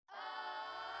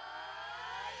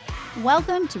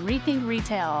Welcome to Rethink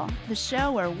Retail, the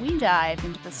show where we dive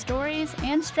into the stories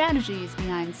and strategies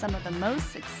behind some of the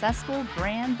most successful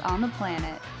brands on the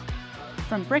planet.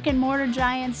 From brick and mortar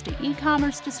giants to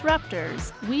e-commerce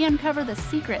disruptors, we uncover the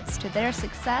secrets to their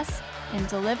success and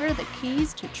deliver the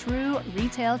keys to true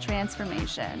retail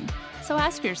transformation. So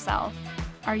ask yourself,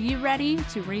 are you ready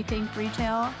to rethink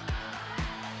retail?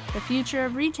 The future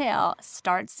of retail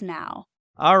starts now.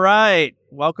 All right.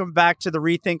 Welcome back to the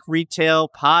Rethink Retail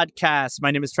Podcast.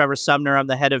 My name is Trevor Sumner. I'm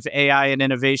the head of AI and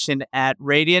innovation at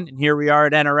Raydiant. And here we are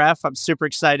at NRF. I'm super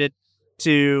excited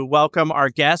to welcome our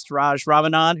guest, Raj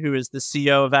Ramanan, who is the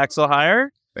CEO of Axlehire.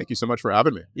 Thank you so much for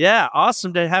having me. Yeah,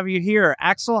 awesome to have you here.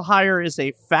 Axlehire is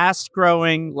a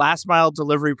fast-growing last-mile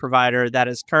delivery provider that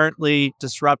is currently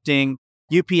disrupting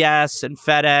UPS and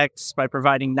FedEx by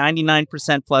providing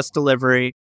 99% plus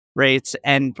delivery rates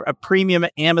and a premium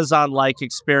Amazon-like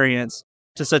experience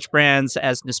to such brands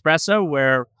as Nespresso,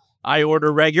 where I order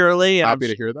regularly. And Happy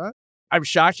to hear that. I'm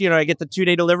shocked. I get the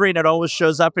 2-day delivery and it always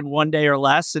shows up in 1 day or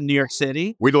less in New York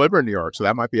City. We deliver in New York, so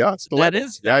that might be us. That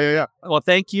is? Yeah. Well,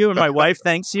 thank you. And my wife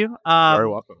thanks you. Very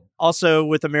welcome. Also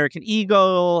with American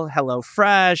Eagle,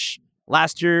 HelloFresh.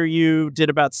 Last year, you did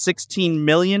about 16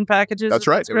 million packages. That's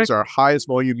right. It was our highest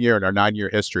volume year in our 9-year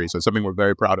history, so something we're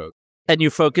very proud of. And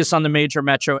you focus on the major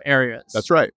metro areas.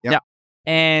 That's right. Yeah.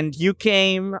 And you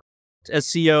came as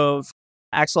CEO of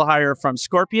Axlehire from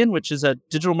Scorpion, which is a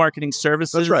digital marketing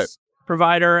services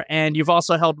provider. And you've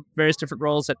also held various different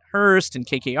roles at Hearst and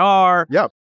KKR,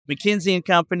 McKinsey and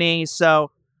Company.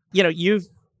 So, you've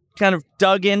kind of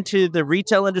dug into the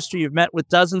retail industry. You've met with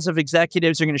dozens of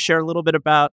executives. You're going to share a little bit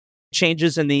about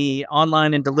changes in the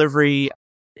online and delivery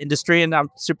industry. And I'm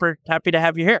super happy to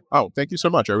have you here. Oh, thank you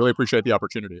so much. I really appreciate the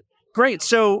opportunity. Great.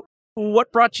 So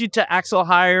what brought you to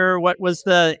Axlehire? What was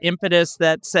the impetus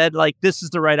that said, this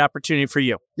is the right opportunity for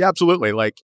you? Yeah, absolutely.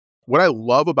 What I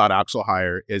love about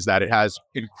Axlehire is that it has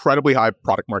incredibly high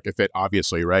product market fit,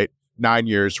 obviously, right? 9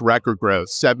 years, record growth,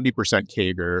 70%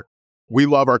 CAGR. We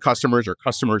love our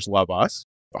customers love us,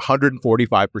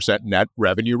 145% net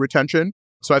revenue retention.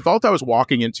 So I felt I was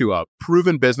walking into a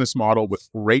proven business model with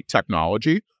great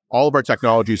technology. All of our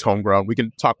technology is homegrown. We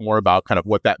can talk more about kind of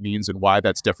what that means and why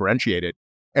that's differentiated.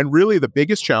 And really the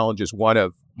biggest challenge is one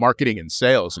of marketing and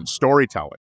sales and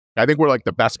storytelling. I think we're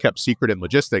the best kept secret in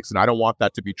logistics, and I don't want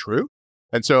that to be true.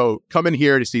 And so coming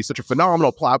here to see such a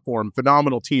phenomenal platform,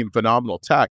 phenomenal team, phenomenal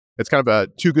tech, it's kind of a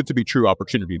too good to be true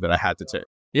opportunity that I had to take.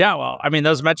 Yeah, well,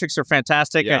 those metrics are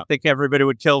fantastic. Yeah. I think everybody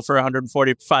would kill for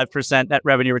 145% net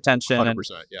revenue retention 100%, and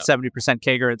 70%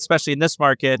 CAGR, especially in this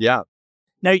market. Yeah.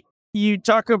 Now, you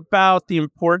talk about the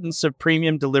importance of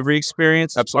premium delivery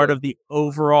experience as part of the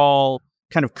overall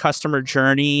kind of customer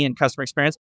journey and customer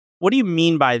experience. What do you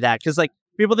mean by that? Because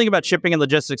people think about shipping and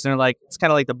logistics and they're it's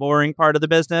kind of the boring part of the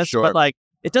business, but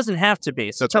it doesn't have to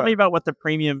be. So tell me about what the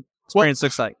premium experience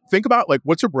looks like. Think about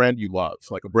what's a brand you love?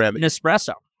 A brand that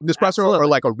Nespresso. Or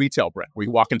a retail brand where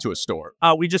you walk into a store.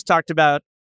 We just talked about,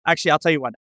 actually, I'll tell you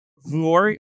what,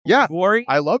 Vuori. Yeah. Vuori.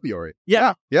 I love Vuori.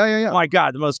 Yeah. Oh my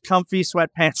God, the most comfy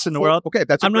sweatpants in the world. Okay,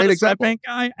 that's a great example. I'm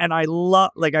not a sweatpant guy, and I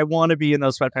love, I want to be in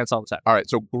those sweatpants all the time. All right,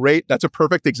 so great. That's a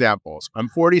perfect example. I'm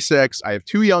 46. I have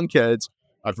 2 young kids.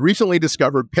 I've recently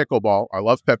discovered pickleball. I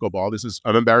love pickleball.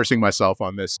 I'm embarrassing myself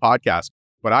on this podcast,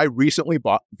 but I recently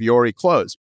bought Vuori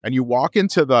clothes. And you walk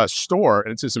into the store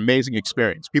and it's this amazing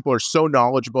experience. People are so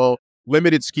knowledgeable,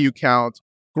 limited SKU count,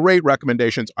 great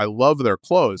recommendations. I love their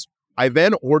clothes. I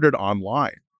then ordered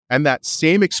online and that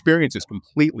same experience is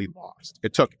completely lost.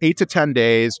 It took 8 to 10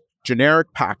 days,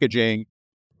 generic packaging.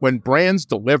 When brands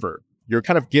deliver, you're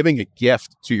kind of giving a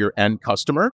gift to your end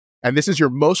customer. And this is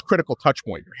your most critical touch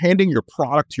point. You're handing your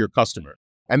product to your customer.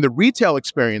 And the retail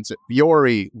experience at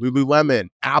Vuori, Lululemon,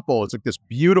 Apple, it's this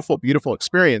beautiful, beautiful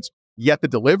experience. Yet the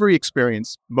delivery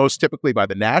experience, most typically by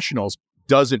the nationals,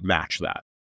 doesn't match that.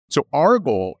 So our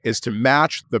goal is to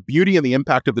match the beauty and the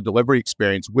impact of the delivery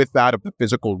experience with that of the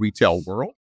physical retail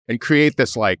world and create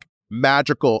this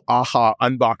magical aha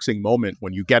unboxing moment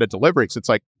when you get a delivery. Because it's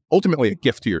ultimately a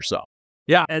gift to yourself.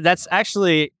 Yeah, and that's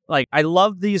actually I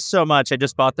love these so much. I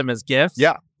just bought them as gifts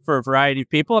for a variety of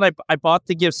people. And I bought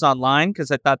the gifts online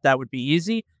because I thought that would be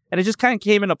easy. And it just kind of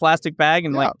came in a plastic bag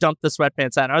and dumped the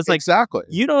sweatpants out. And I was exactly.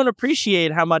 You don't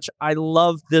appreciate how much I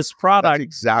love this product. That's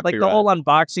exactly the whole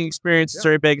unboxing experience is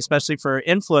very big, especially for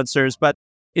influencers, but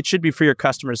it should be for your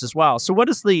customers as well. So what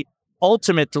does the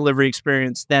ultimate delivery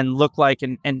experience then look like?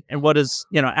 And what does,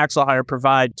 Axlehire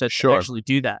provide to actually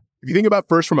do that? If you think about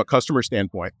first from a customer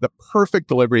standpoint, the perfect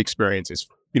delivery experience is,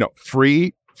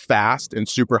 free, fast, and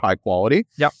super high quality.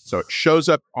 Yep. So it shows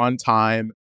up on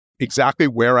time, exactly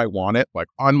where I want it,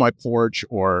 on my porch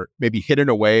or maybe hidden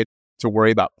away to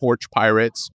worry about porch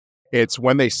pirates. It's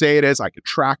when they say it is, I can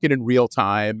track it in real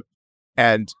time.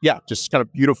 And yeah, just kind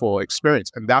of beautiful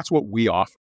experience. And that's what we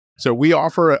offer. So we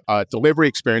offer a delivery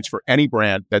experience for any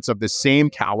brand that's of the same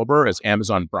caliber as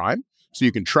Amazon Prime. So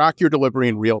you can track your delivery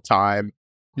in real time.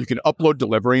 You can upload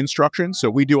delivery instructions. So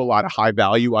we do a lot of high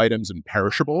value items and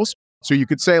perishables. So you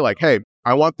could say like, hey,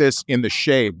 I want this in the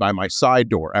shade by my side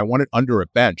door. I want it under a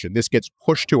bench. And this gets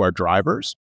pushed to our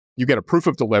drivers. You get a proof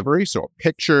of delivery. So a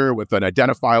picture with an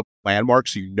identifiable landmark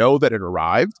so you know that it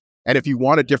arrived. And if you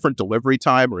want a different delivery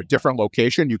time or a different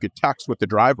location, you could text with the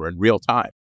driver in real time.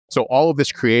 So all of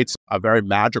this creates a very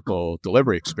magical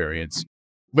delivery experience.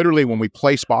 Literally, when we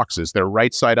place boxes, they're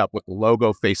right side up with the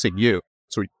logo facing you.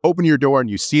 So you open your door and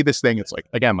you see this thing. It's like,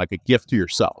 again, like a gift to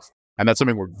yourself. And that's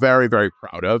something we're very, very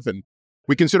proud of. And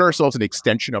we consider ourselves an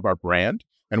extension of our brand.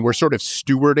 And we're sort of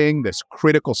stewarding this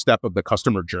critical step of the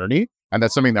customer journey. And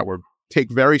that's something that we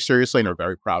take very seriously and are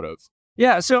very proud of.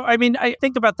 Yeah. So, I mean, I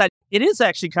think about that. It is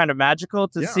actually kind of magical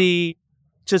to see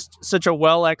just such a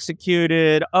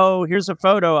well-executed, oh, here's a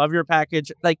photo of your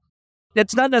package. Like,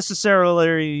 it's not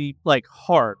necessarily like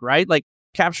hard, right? Like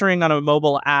capturing on a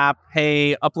mobile app,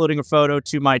 hey, uploading a photo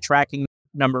to my tracking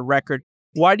number record.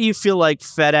 Why do you feel like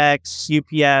FedEx,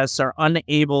 UPS are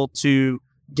unable to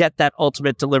get that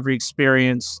ultimate delivery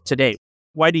experience today?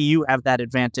 Why do you have that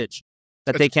advantage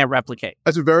that they can't replicate?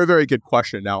 That's a very, very good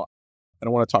question. Now, I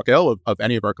don't want to talk ill of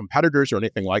any of our competitors or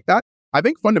anything like that. I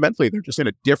think fundamentally, they're just in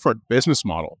a different business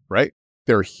model, right?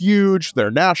 They're huge,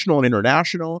 they're national and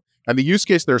international. And the use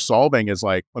case they're solving is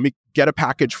like, let me get a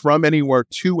package from anywhere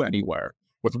to anywhere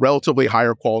with relatively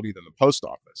higher quality than the post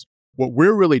office. What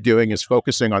we're really doing is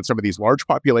focusing on some of these large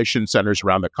population centers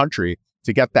around the country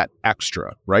to get that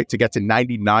extra, right? To get to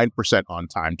 99% on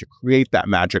time, to create that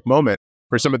magic moment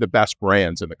for some of the best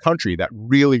brands in the country that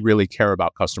really, really care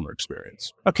about customer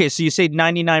experience. Okay, so you say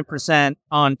 99%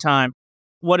 on time.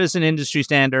 What is an industry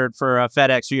standard for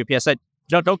FedEx or UPS?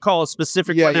 Don't call a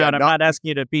specific one out. I'm not asking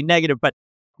you to be negative, but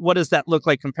what does that look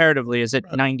like comparatively? Is it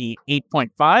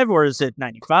 98.5 or is it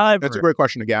 95? That's a great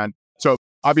question again. So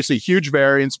obviously huge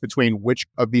variance between which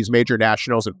of these major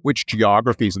nationals and which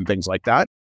geographies and things like that.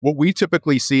 What we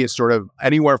typically see is sort of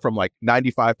anywhere from like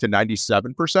 95 to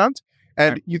 97%.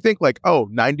 And you think like, oh,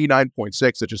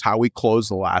 99.6, which is how we closed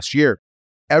the last year.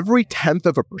 Every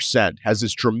 0.1% has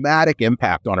this dramatic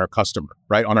impact on our customer,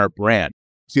 right? On our brand.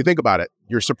 So you think about it,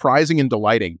 you're surprising and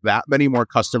delighting that many more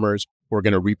customers who are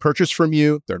going to repurchase from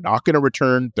you. They're not going to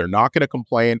return. They're not going to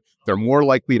complain. They're more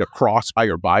likely to cross-buy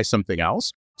or buy something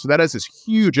else. So that has this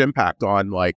huge impact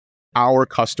on like our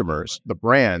customers, the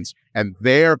brands, and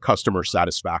their customer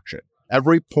satisfaction.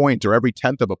 Every point or every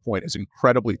 1/10 of a point is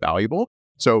incredibly valuable.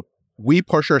 So we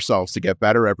push ourselves to get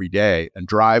better every day and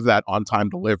drive that on-time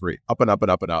delivery up and up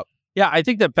and up and up. Yeah, I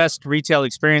think the best retail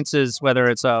experiences, whether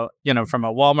it's from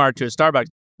a Walmart to a Starbucks,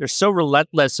 they're so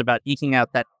relentless about eking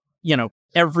out that,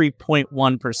 every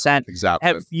 0.1%. Exactly.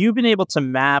 Have you been able to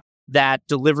map that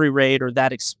delivery rate or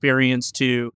that experience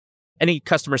to any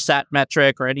customer sat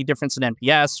metric or any difference in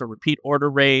NPS or repeat order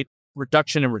rate,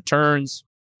 reduction in returns?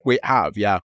 We have,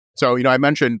 yeah. So, I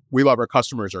mentioned we love our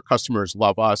customers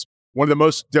love us. One of the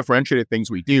most differentiated things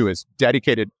we do is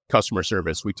dedicated customer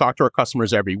service. We talk to our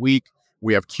customers every week.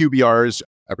 We have QBRs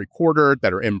every quarter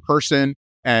that are in person,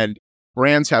 and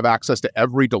brands have access to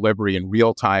every delivery in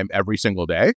real time every single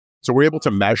day. So we're able to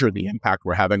measure the impact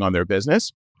we're having on their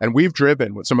business. And we've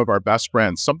driven with some of our best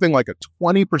brands, something like a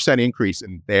 20% increase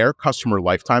in their customer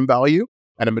lifetime value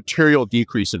and a material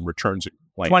decrease in returns and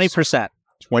complaints. 20%.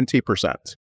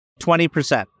 20%.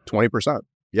 20%. 20%.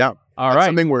 Yeah. All That's right.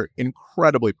 something we're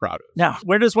incredibly proud of. Now,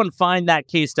 where does one find that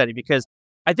case study? Because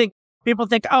I think people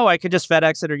think, oh, I could just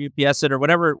FedEx it or UPS it or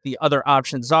whatever the other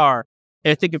options are.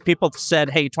 I think if people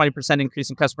said, hey, 20% increase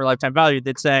in customer lifetime value,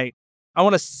 they'd say, I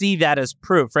want to see that as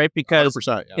proof, right? Because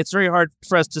it's very hard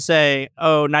for us to say,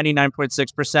 oh,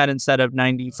 99.6% instead of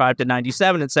 95 to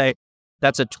 97 and say,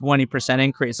 that's a 20%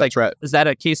 increase. That's right. Is that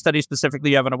a case study specifically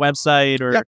you have on a website?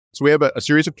 Or? Yeah. So we have a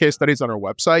series of case studies on our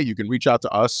website. You can reach out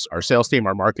to us, our sales team,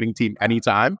 our marketing team,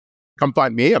 anytime. Come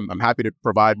find me. I'm happy to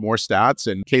provide more stats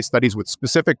and case studies with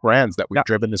specific brands that we've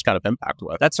driven this kind of impact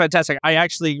with. That's fantastic. I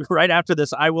actually, right after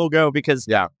this, I will go because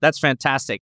that's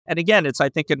fantastic. And again, it's, I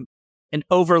think, an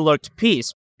overlooked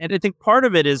piece. And I think part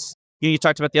of it is, you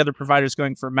talked about the other providers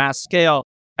going for mass scale.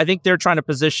 I think they're trying to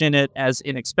position it as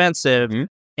inexpensive. Mm-hmm.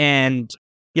 And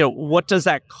what does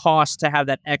that cost to have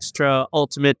that extra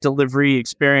ultimate delivery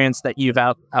experience that you've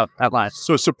outlined?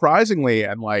 So surprisingly,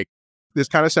 and like, this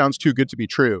kind of sounds too good to be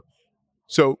true.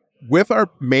 So with our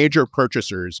major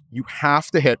purchasers, you have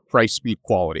to hit price, speed,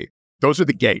 quality. Those are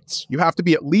the gates. You have to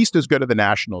be at least as good as the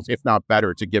nationals, if not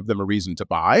better, to give them a reason to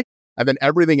buy. And then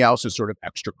everything else is sort of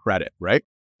extra credit, right?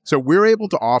 So we're able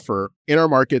to offer in our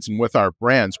markets and with our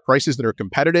brands prices that are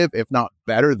competitive, if not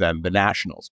better than the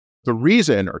nationals. The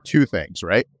reason are two things,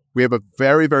 right? We have a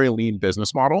very, very lean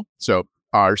business model. So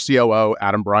our COO,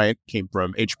 Adam Bryant, came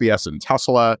from HBS and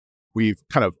Tesla. We've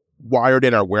kind of wired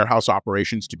in our warehouse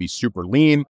operations to be super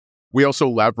lean. We also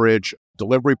leverage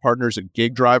delivery partners and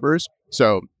gig drivers.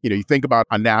 So, you think about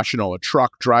a national, a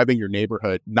truck driving your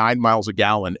neighborhood 9 miles a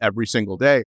gallon every single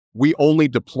day. We only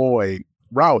deploy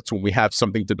routes when we have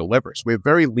something to deliver. So we have a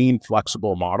very lean,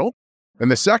 flexible model.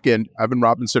 And the second, Evan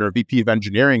Robinson, our VP of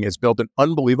engineering, has built an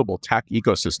unbelievable tech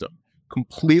ecosystem,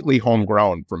 completely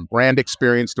homegrown, from brand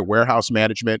experience to warehouse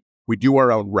management. We do our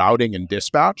own routing and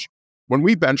dispatch. When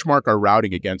we benchmark our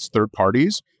routing against third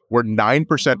parties, we're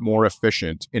 9% more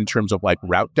efficient in terms of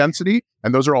route density.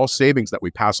 And those are all savings that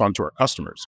we pass on to our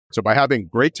customers. So by having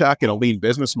great tech and a lean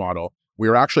business model, we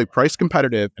are actually price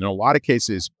competitive and in a lot of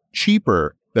cases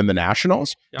cheaper than the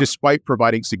nationals, despite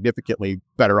providing significantly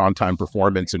better on-time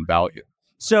performance and value.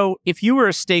 So if you were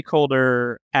a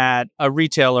stakeholder at a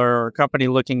retailer or a company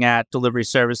looking at delivery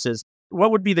services,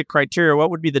 what would be the criteria?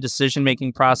 What would be the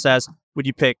decision-making process? Would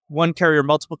you pick one carrier,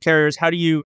 multiple carriers? How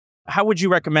would you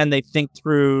recommend they think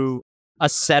through a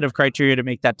set of criteria to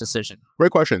make that decision?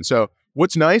 Great question. So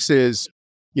what's nice is,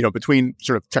 between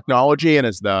sort of technology and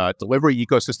as the delivery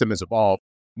ecosystem has evolved,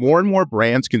 more and more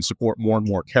brands can support more and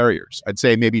more carriers. I'd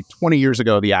say maybe 20 years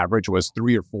ago, the average was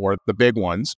 3 or 4, the big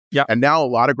ones. Yeah. And now a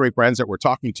lot of great brands that we're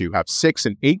talking to have 6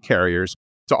 and 8 carriers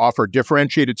to offer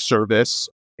differentiated service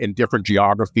in different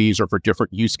geographies or for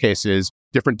different use cases,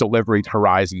 different delivery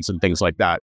horizons and things like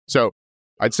that. So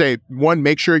I'd say, one,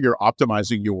 make sure you're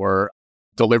optimizing your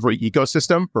delivery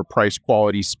ecosystem for price,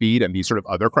 quality, speed, and these sort of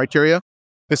other criteria.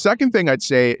 The second thing I'd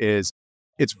say is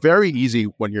it's very easy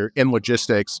when you're in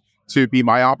logistics to be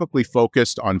myopically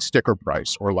focused on sticker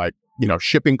price or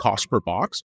shipping cost per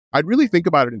box. I'd really think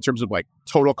about it in terms of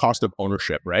total cost of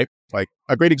ownership, right?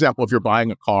 A great example, if you're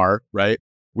buying a car, right?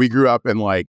 We grew up in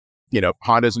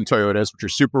Hondas and Toyotas, which are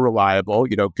super reliable,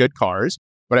 good cars.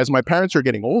 But as my parents are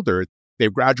getting older,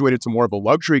 they've graduated to more of a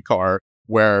luxury car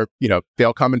where,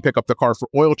 they'll come and pick up the car for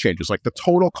oil changes. The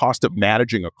total cost of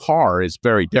managing a car is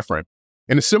very different.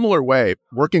 In a similar way,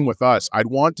 working with us, I'd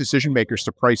want decision makers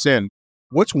to price in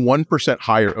what's 1%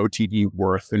 higher OTD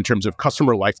worth in terms of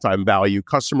customer lifetime value,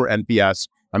 customer NPS,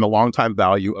 and the long-time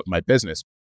value of my business.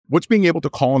 What's being able to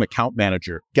call an account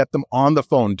manager, get them on the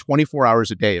phone 24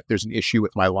 hours a day if there's an issue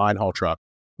with my line haul truck?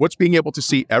 What's being able to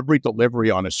see every delivery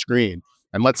on a screen?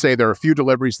 And let's say there are a few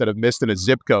deliveries that have missed in a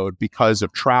zip code because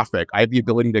of traffic. I have the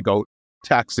ability to go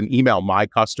text and email my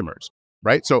customers,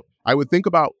 right? So I would think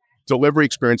about delivery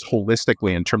experience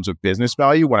holistically in terms of business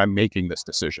value when I'm making this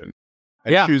decision.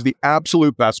 And choose the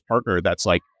absolute best partner that's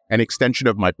an extension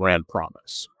of my brand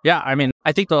promise. Yeah,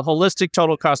 I think the holistic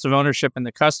total cost of ownership and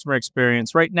the customer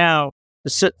experience right now,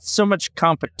 there's so much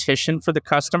competition for the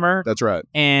customer. That's right.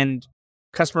 And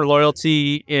customer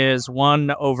loyalty is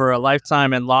won over a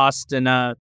lifetime and lost in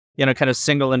a, kind of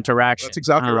single interaction. That's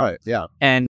exactly right. Yeah.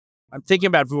 And I'm thinking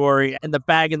about Vuori and the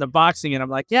bag and the boxing, and I'm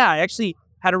like, I actually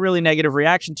had a really negative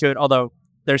reaction to it, although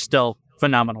they're still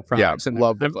phenomenal products.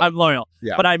 Yeah, I'm loyal.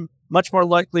 Yeah. But I'm much more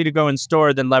likely to go in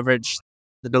store than leverage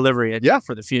the delivery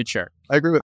for the future. I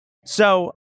agree with that.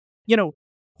 So,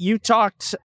 you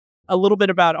talked a little bit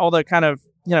about all the kind of,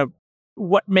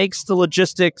 what makes the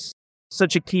logistics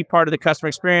such a key part of the customer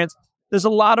experience. There's a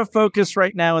lot of focus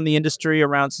right now in the industry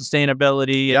around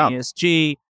sustainability and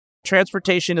ESG.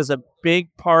 Transportation is a big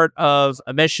part of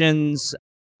emissions.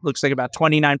 Looks like about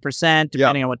 29%,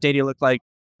 depending on what data you look like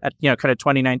at, kind of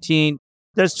 2019.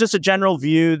 There's just a general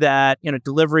view that,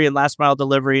 delivery and last mile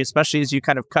delivery, especially as you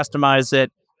kind of customize it,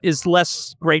 is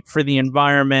less great for the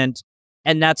environment.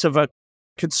 And that's of a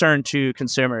concern to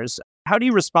consumers. How do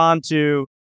you respond to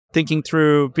thinking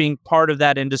through being part of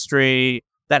that industry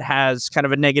that has kind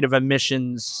of a negative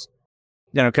emissions,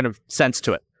 kind of sense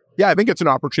to it? Yeah, I think it's an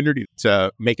opportunity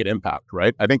to make an impact,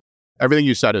 right? I think everything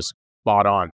you said is spot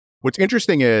on. What's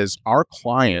interesting is our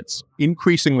clients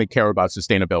increasingly care about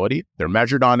sustainability. They're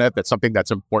measured on it. That's something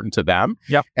that's important to them.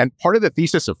 Yeah. And part of the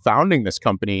thesis of founding this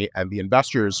company and the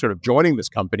investors sort of joining this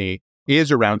company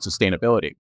is around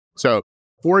sustainability. So,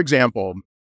 for example,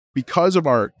 because of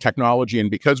our technology and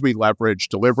because we leverage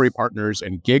delivery partners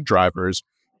and gig drivers,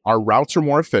 our routes are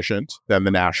more efficient than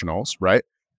the nationals, right?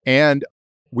 And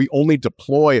we only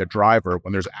deploy a driver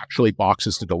when there's actually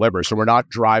boxes to deliver. So we're not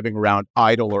driving around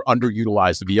idle or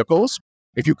underutilized vehicles.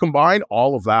 If you combine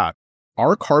all of that,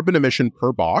 our carbon emission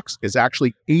per box is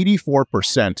actually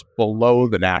 84% below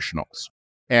the nationals.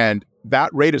 And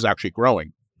that rate is actually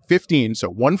growing.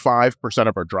 15%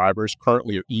 of our drivers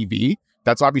currently are EV.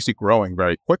 That's obviously growing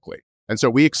very quickly. And so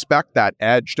we expect that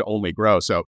edge to only grow.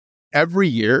 So every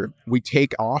year we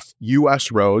take off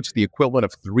US roads the equivalent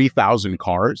of 3,000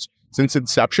 cars. Since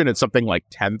inception, it's something like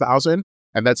 10,000.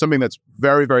 And that's something that's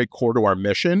very, very core to our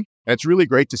mission. And it's really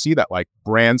great to see that like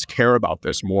brands care about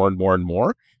this more and more and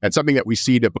more. And something that we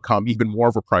see to become even more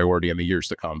of a priority in the years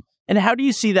to come. And how do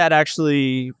you see that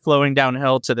actually flowing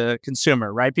downhill to the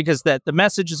consumer, right? Because that the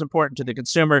message is important to the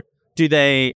consumer. Do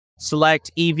they select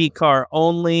EV car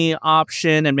only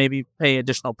option and maybe pay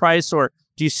additional price? Or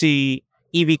do you see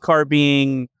EV car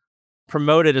being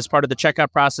promoted as part of the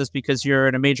checkout process because you're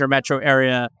in a major metro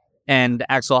area and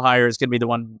Axlehire is going to be the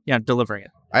one delivering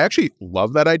it? I actually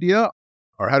love that idea.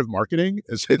 Our head of marketing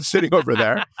is sitting over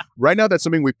there. Right now, that's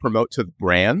something we promote to the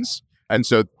brands. And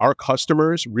so our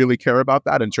customers really care about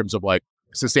that in terms of like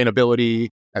sustainability,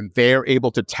 and they're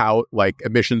able to tout like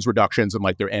emissions reductions and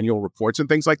like their annual reports and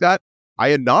things like that. I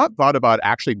had not thought about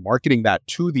actually marketing that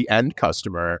to the end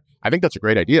customer. I think that's a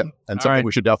great idea and something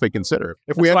we should definitely consider.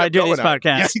 That's why I do these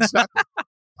podcasts. Yeah, exactly.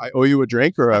 I owe you a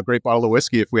drink or a great bottle of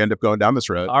whiskey if we end up going down this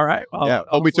road. All right. Well,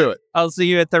 hold me to it. I'll see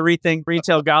you at the Rethink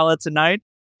Retail Gala tonight.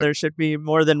 There should be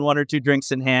more than one or two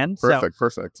drinks in hand.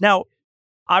 Perfect. Now,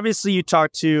 obviously, you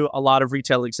talk to a lot of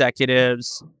retail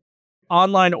executives.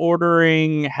 Online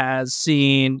ordering has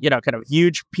seen, kind of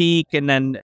huge peak, and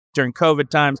then during COVID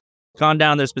times, gone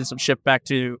down. There's been some shift back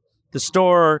to the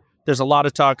store. There's a lot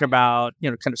of talk about,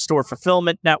 kind of store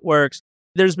fulfillment networks.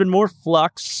 There's been more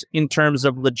flux in terms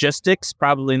of logistics,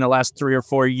 probably in the last 3 or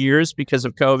 4 years because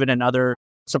of COVID and other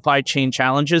supply chain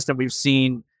challenges that we've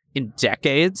seen in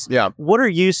decades. Yeah. What are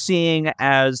you seeing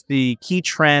as the key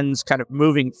trends kind of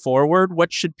moving forward?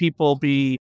 What should people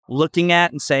be looking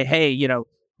at and say, hey,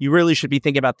 you really should be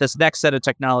thinking about this next set of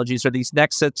technologies or these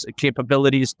next sets of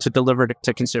capabilities to deliver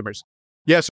to consumers?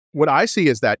 Yes. What I see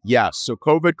is that, yes, so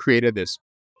COVID created this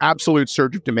absolute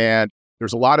surge of demand.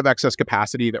 There's a lot of excess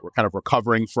capacity that we're kind of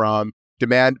recovering from.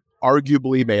 Demand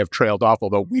arguably may have trailed off,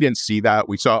 although we didn't see that.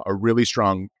 We saw a really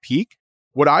strong peak.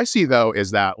 What I see, though,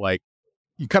 is that like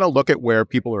you kind of look at where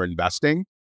people are investing.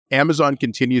 Amazon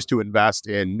continues to invest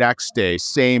in next day,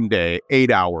 same day,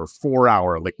 8-hour,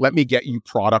 4-hour, like let me get you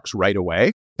products right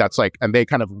away. That's like, and they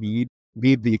kind of lead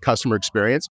the customer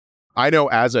experience. I know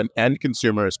as an end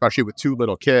consumer, especially with 2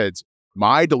 little kids,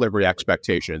 my delivery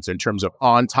expectations in terms of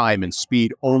on time and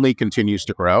speed only continues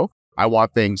to grow. I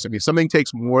want things, if something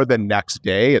takes more than next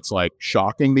day, it's like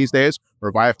shocking these days. Or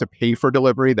if I have to pay for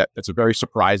delivery, that's a very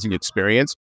surprising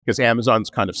experience because Amazon's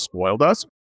kind of spoiled us.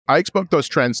 I expect those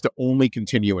trends to only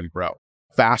continue and grow.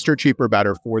 Faster, cheaper,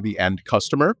 better for the end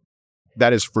customer.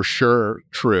 That is for sure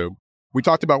true. We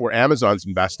talked about where Amazon's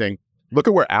investing. Look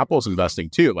at where Apple's investing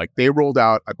too. Like they rolled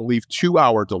out, I believe,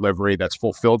 2-hour delivery that's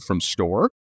fulfilled from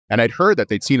store. And I'd heard that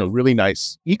they'd seen a really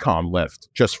nice e-com lift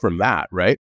just from that,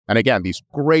 right? And again, these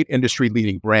great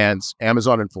industry-leading brands,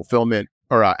 Amazon in fulfillment,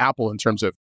 or Apple in terms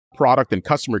of product and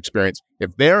customer experience,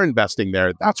 if they're investing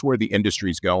there, that's where the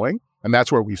industry's going. And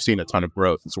that's where we've seen a ton of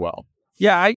growth as well.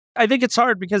 Yeah, I think it's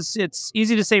hard because it's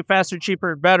easy to say faster,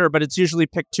 cheaper, better, but it's usually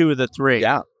pick 2 of the 3.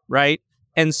 Yeah. Right?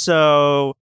 And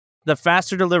so the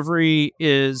faster delivery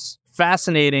is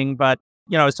fascinating, but,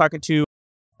 I was talking to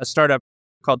a startup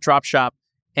called Dropshop,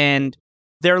 and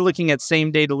they're looking at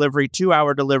same-day delivery,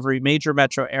 2-hour delivery, major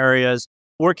metro areas,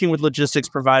 working with logistics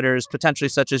providers, potentially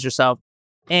such as yourself.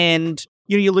 And,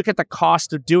 you look at the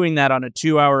cost of doing that on a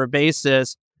 2-hour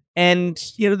basis, and,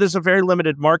 there's a very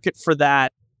limited market for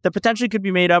that potentially could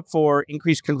be made up for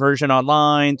increased conversion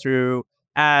online through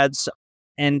ads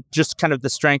and just kind of the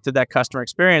strength of that customer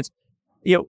experience.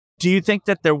 Do you think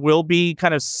that there will be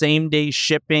kind of same-day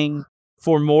shipping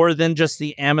for more than just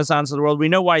the Amazons of the world? We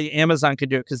know why Amazon could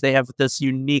do it because they have this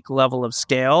unique level of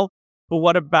scale. But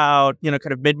what about,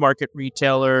 kind of mid-market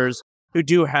retailers who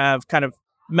do have kind of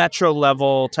metro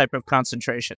level type of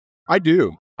concentration? I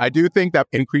do think that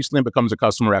increasingly becomes a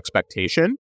customer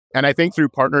expectation. And I think through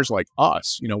partners like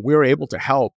us, we're able to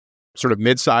help sort of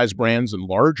mid-sized brands and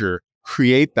larger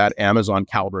create that Amazon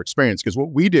caliber experience. Because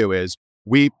what we do is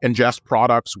we ingest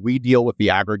products, we deal with the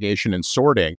aggregation and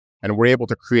sorting, and we're able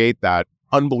to create that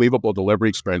unbelievable delivery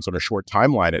experience on a short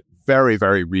timeline at very,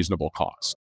 very reasonable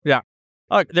cost. Yeah.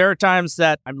 Look, there are times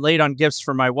that I'm late on gifts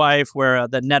for my wife where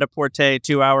the Net-a-Porter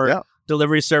 2-hour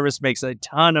delivery service makes a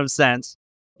ton of sense.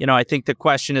 I think the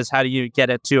question is, how do you get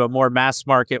it to a more mass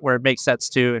market where it makes sense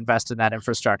to invest in that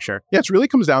infrastructure? Yeah, it really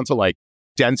comes down to like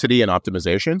density and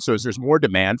optimization. So as there's more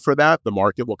demand for that, the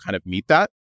market will kind of meet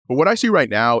that. But what I see right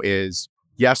now is,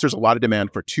 yes, there's a lot of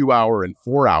demand for 2-hour and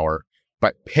 4-hour,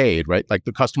 but paid, right? Like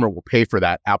the customer will pay for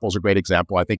that. Apple's a great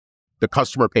example. I think the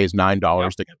customer pays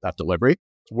 $9 to get that delivery.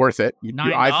 It's worth it.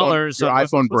 $9. Your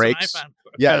iPhone breaks.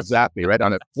 Yeah, exactly. Right.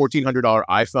 On a $1,400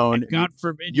 iPhone. And God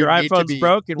forbid your iPhone's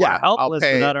broken. We're helpless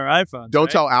without our iPhones. Don't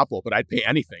tell Apple, but I'd pay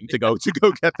anything to go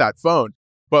get that phone.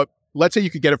 But let's say you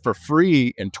could get it for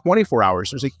free in 24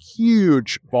 hours. There's a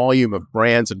huge volume of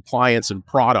brands and clients and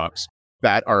products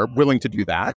that are willing to do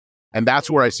that. And that's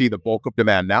where I see the bulk of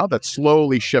demand now that's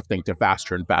slowly shifting to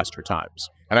faster and faster times.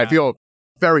 And I feel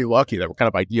very lucky that we're kind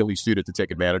of ideally suited to take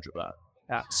advantage of that.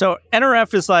 Yeah. So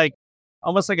NRF is like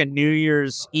almost like a New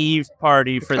Year's Eve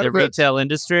party for the retail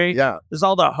industry. Yeah. There's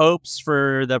all the hopes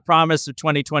for the promise of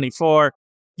 2024.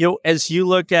 As you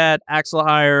look at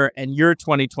Axlehire and your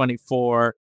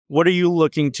 2024, what are you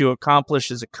looking to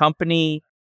accomplish as a company?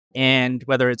 And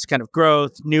whether it's kind of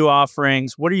growth, new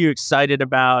offerings, what are you excited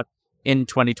about in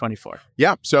 2024?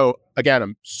 Yeah. So again,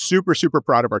 I'm super, super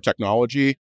proud of our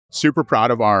technology, super proud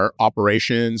of our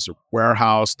operations,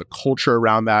 warehouse, the culture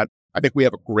around that. I think we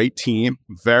have a great team.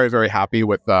 Very, very happy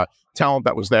with the talent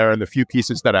that was there and the few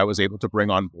pieces that I was able to bring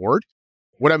on board.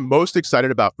 What I'm most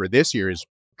excited about for this year is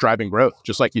driving growth.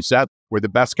 Just like you said, we're the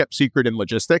best kept secret in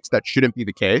logistics. That shouldn't be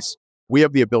the case. We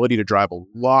have the ability to drive a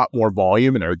lot more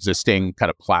volume in our existing kind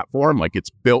of platform. Like it's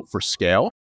built for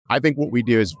scale. I think what we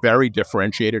do is very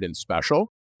differentiated and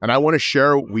special. And I want to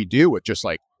share what we do with just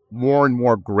like more and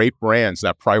more great brands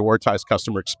that prioritize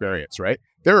customer experience, right?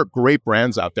 There are great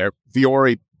brands out there.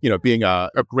 Vuori, being a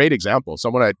great example,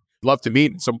 someone I'd love to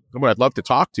meet, and someone I'd love to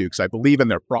talk to because I believe in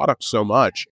their product so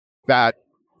much that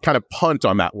kind of punt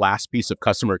on that last piece of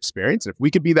customer experience. If we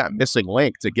could be that missing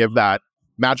link to give that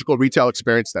magical retail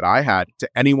experience that I had to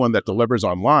anyone that delivers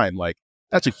online, like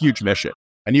that's a huge mission.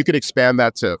 And you could expand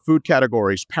that to food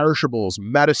categories, perishables,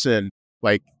 medicine.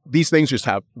 Like these things just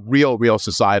have real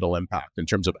societal impact in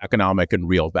terms of economic and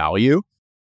real value,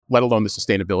 let alone the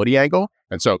sustainability angle.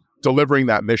 And so delivering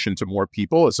that mission to more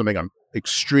people is something I'm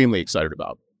extremely excited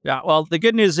about. Yeah. Well, the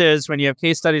good news is when you have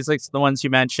case studies like the ones you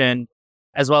mentioned,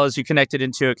 as well as you connected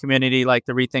into a community like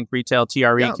the Rethink Retail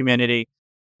TRE community,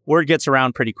 word gets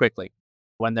around pretty quickly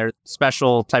when there's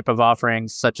special type of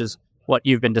offerings such as what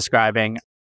you've been describing.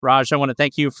 Raj, I want to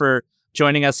thank you for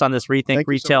joining us on this Rethink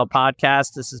Retail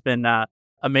podcast. This has been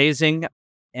amazing.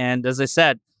 And as I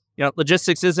said,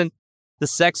 logistics isn't the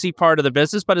sexy part of the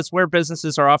business, but it's where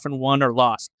businesses are often won or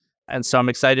lost. And so I'm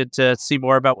excited to see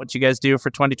more about what you guys do for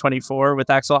 2024 with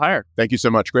Axlehire. Thank you so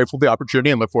much. Grateful for the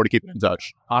opportunity and look forward to keeping in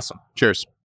touch. Awesome. Cheers.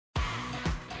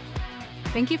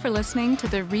 Thank you for listening to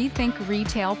the Rethink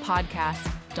Retail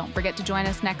podcast. Don't forget to join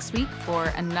us next week for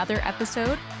another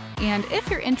episode. And if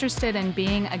you're interested in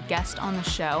being a guest on the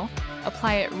show,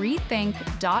 apply at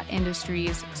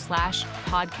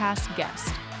rethink.industries/podcast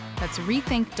guest. That's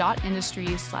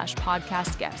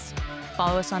rethink.industries/podcast guest.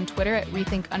 Follow us on Twitter at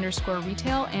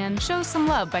rethink_retail and show some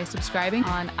love by subscribing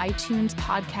on iTunes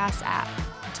podcast app.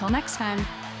 Until next time.